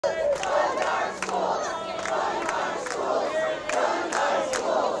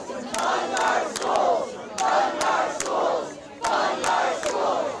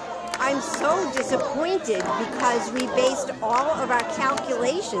so disappointed because we based all of our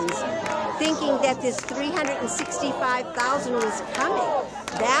calculations thinking that this $365,000 was coming.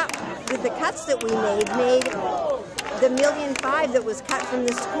 That, with the cuts that we made the $1.5 million that was cut from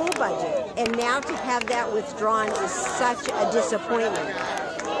the school budget. And now to have that withdrawn is such a disappointment.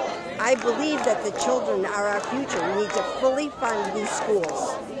 I believe that the children are our future. We need to fully fund these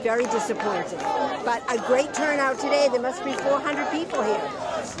schools. Very disappointing. But a great turnout today. There must be 400 people here.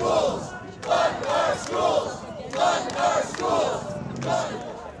 Schools! Fund our schools! Fund our schools!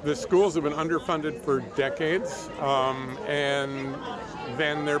 The schools have been underfunded for decades, and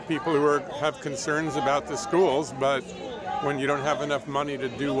then there are people who have concerns about the schools, but when you don't have enough money to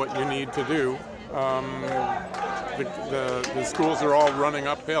do what you need to do, the schools are all running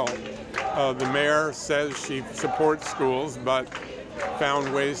uphill. The mayor says she supports schools, but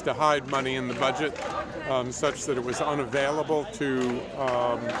found ways to hide money in the budget such that it was unavailable to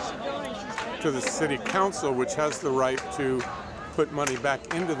the city council, which has the right to put money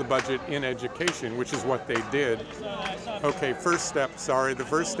back into the budget in education, which is what they did. Okay, the first step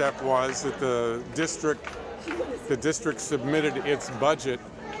was that the district submitted its budget.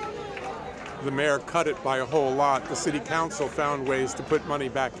 The mayor cut it by a whole lot. The city council found ways to put money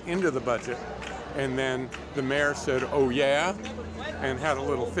back into the budget. And then the mayor said, oh yeah, and had a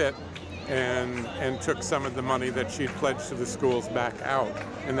little fit and took some of the money that she'd pledged to the schools back out.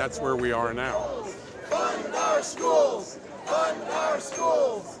 And that's where we are now. Fund our schools! Fund our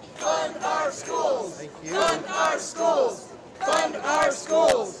schools! Fund our schools! Thank you. Fund our schools! Fund our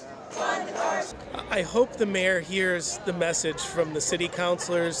schools! Fund our schools! I hope the mayor hears the message from the city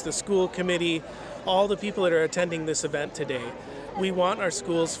councilors, the school committee, all the people that are attending this event today. We want our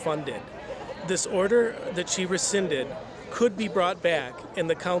schools funded. This order that she rescinded could be brought back, and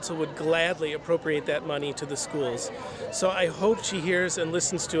the council would gladly appropriate that money to the schools. So I hope she hears and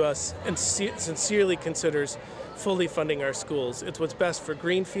listens to us and sincerely considers fully funding our schools. It's what's best for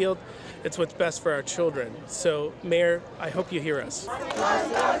Greenfield. It's what's best for our children. So, Mayor, I hope you hear us.